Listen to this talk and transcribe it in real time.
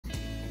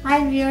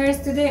Hi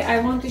viewers, today I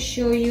want to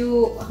show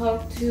you how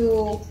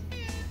to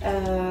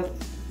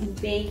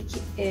bake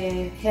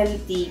a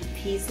healthy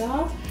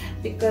pizza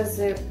because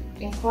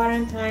in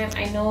quarantine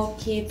I know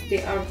kids,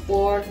 they are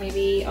bored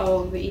maybe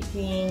of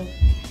eating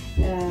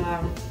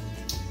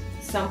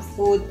some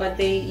food, but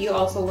you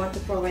also want to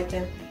provide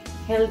them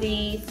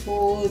healthy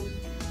food,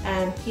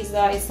 and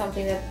pizza is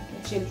something that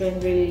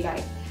children really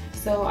like.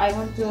 So I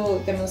want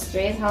to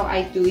demonstrate how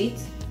I do it.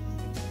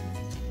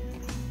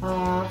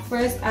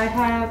 First I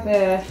have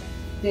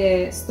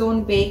the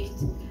stone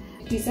baked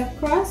pizza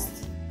crust.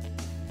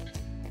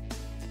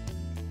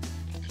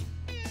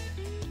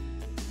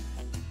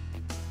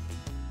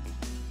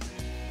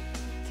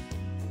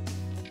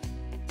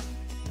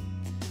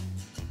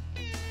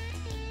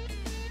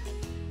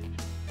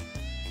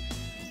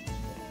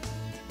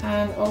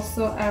 And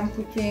also I'm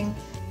putting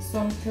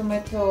some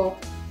tomato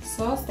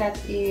sauce that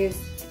is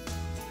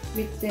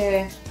with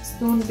the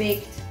stone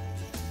baked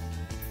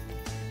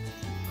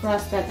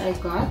crust that I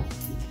got.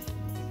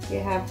 We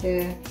have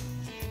the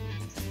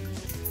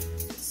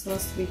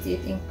sauce with it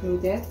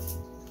included.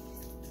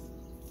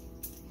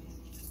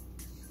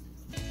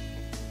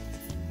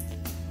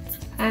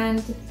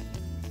 And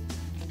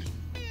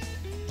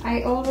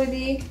I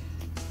already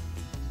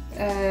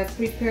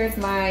prepared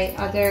my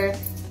other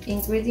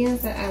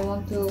ingredients that I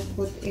want to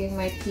put in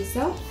my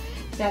pizza.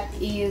 That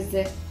is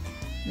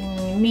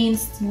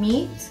minced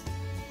meat.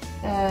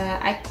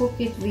 I cook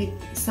it with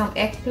some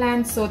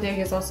eggplant, so there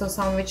is also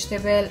some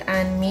vegetable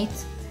and meat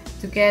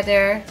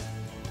together.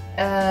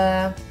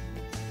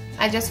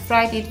 I just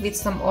fried it with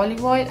some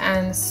olive oil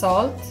and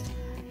salt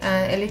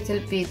and a little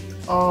bit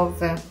of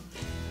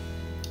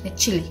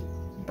chili.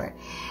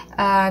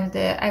 And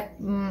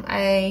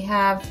I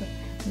have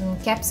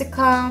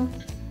capsicum,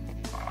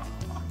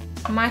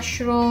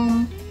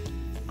 mushroom,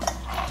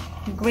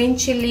 green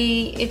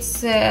chili.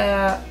 It's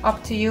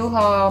up to you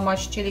how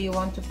much chili you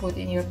want to put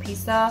in your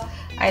pizza.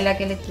 I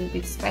like a little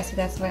bit spicy,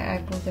 that's why I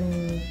put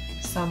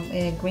some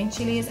green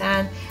chilies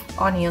and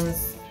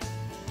onions.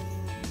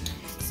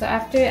 So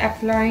after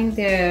applying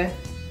the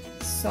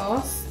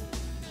sauce,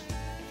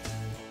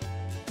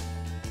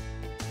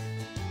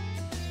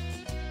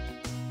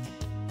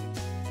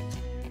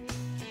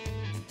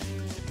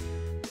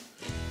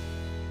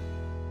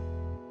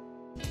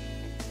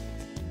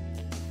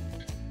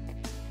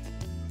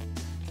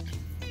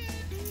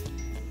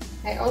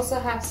 I also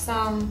have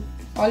some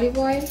olive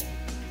oil.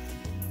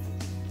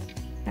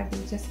 I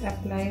will just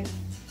apply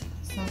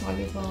some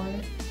olive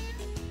oil.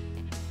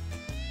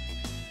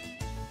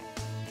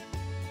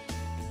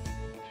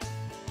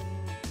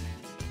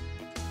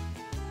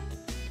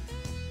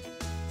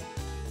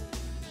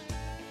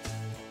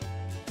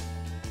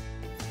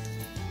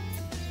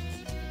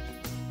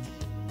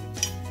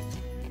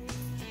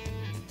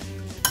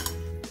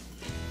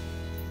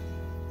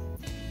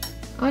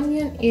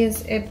 Onion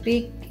is a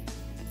big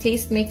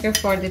taste maker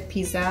for the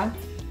pizza.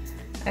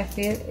 I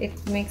feel it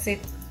makes it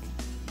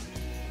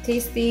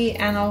tasty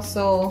and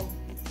also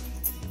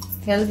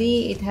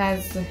healthy. It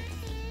has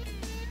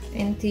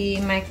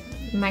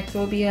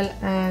antimicrobial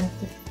and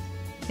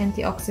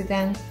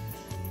antioxidant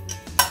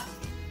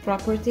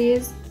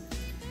properties.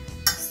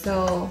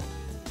 So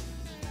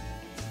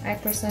I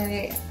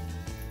personally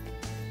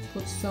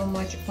put so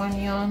much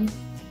onion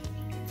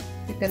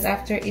because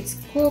after it's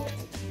cooked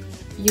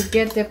you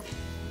get the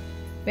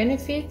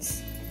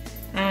benefits,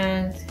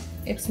 and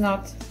it's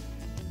not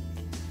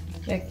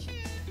like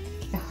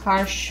a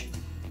harsh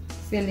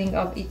feeling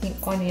of eating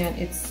onion.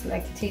 It's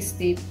like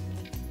tasty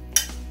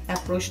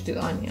approach to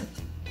onion,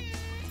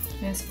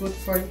 and it's good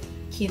for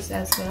kids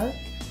as well.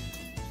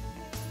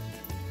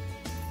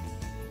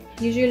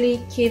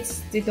 Usually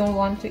kids, they don't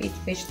want to eat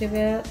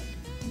vegetable,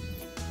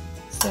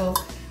 so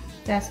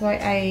that's why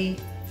I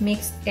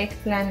mixed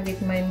eggplant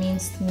with my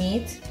minced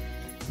meat,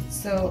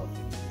 so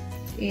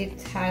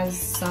it has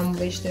some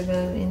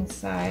vegetable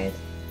inside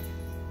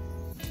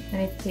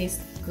and it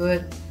tastes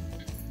good.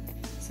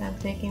 So I'm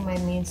taking my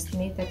minced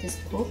meat that is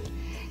cooked.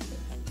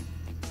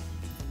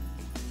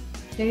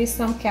 There is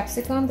some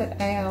capsicum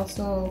that I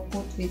also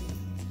put with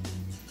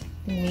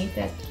the meat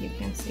that you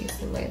can see is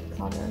the red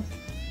color.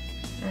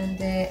 And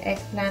the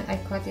eggplant, I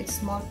cut it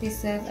small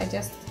pieces. I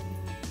just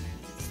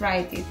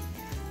fried it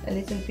a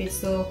little bit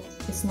so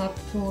it's not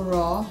too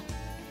raw.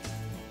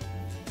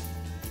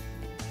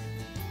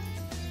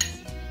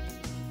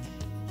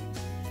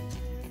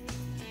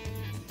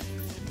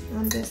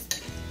 I'm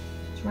just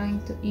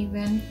trying to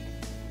even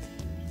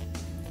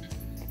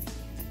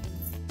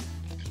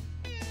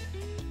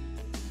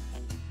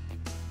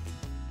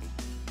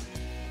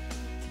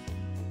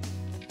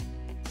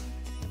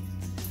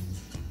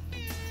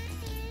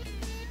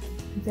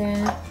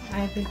then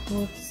I will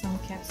put some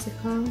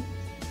capsicum.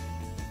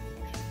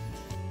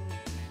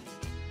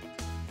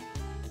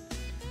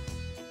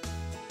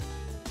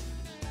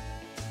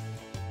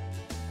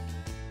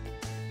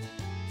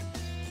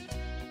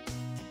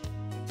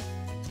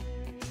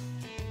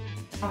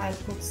 I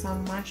put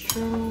some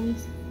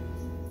mushrooms.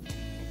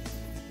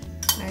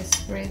 I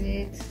spread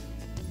it.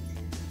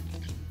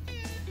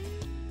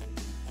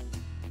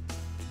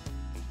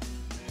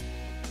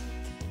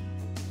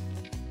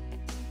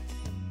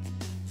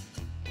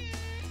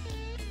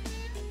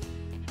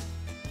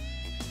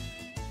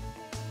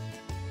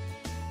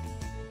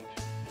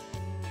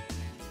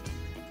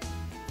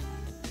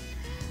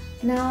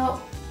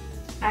 Now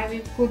I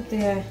will put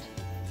I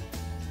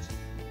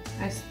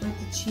spread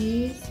the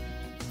cheese.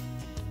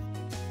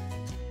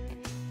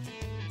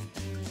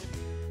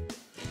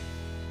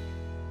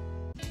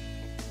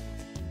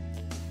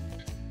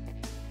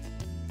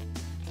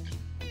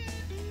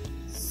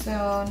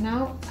 So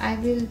now I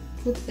will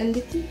put a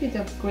little bit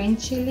of green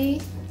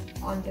chili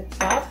on the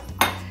top,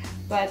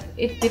 but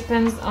it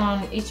depends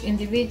on each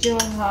individual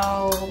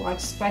how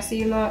much spicy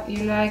you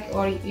like,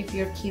 or if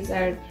your kids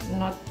are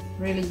not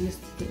really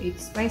used to eat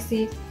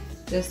spicy,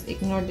 just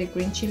ignore the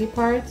green chili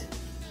part.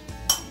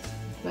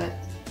 But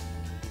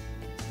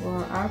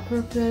for our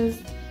purpose,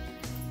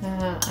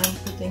 I'm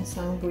putting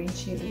some green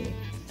chili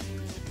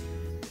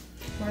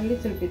for a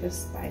little bit of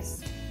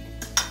spice.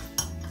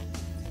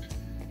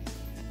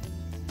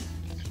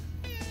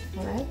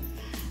 Alright,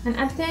 and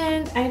at the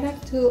end I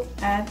like to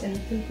add a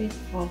little bit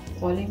of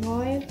olive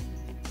oil.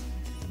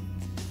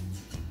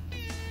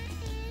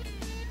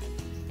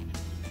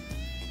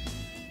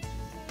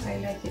 I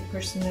like it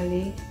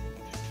personally.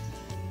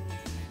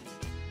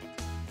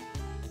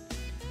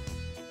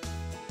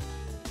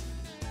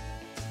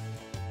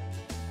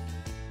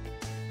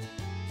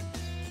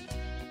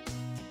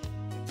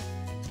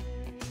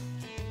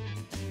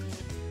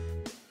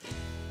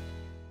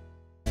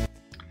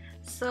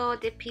 So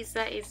the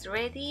pizza is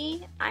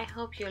ready. I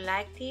hope you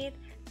liked it.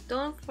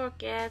 Don't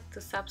forget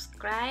to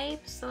subscribe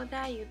so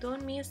that you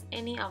don't miss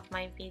any of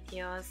my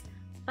videos.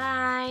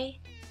 Bye!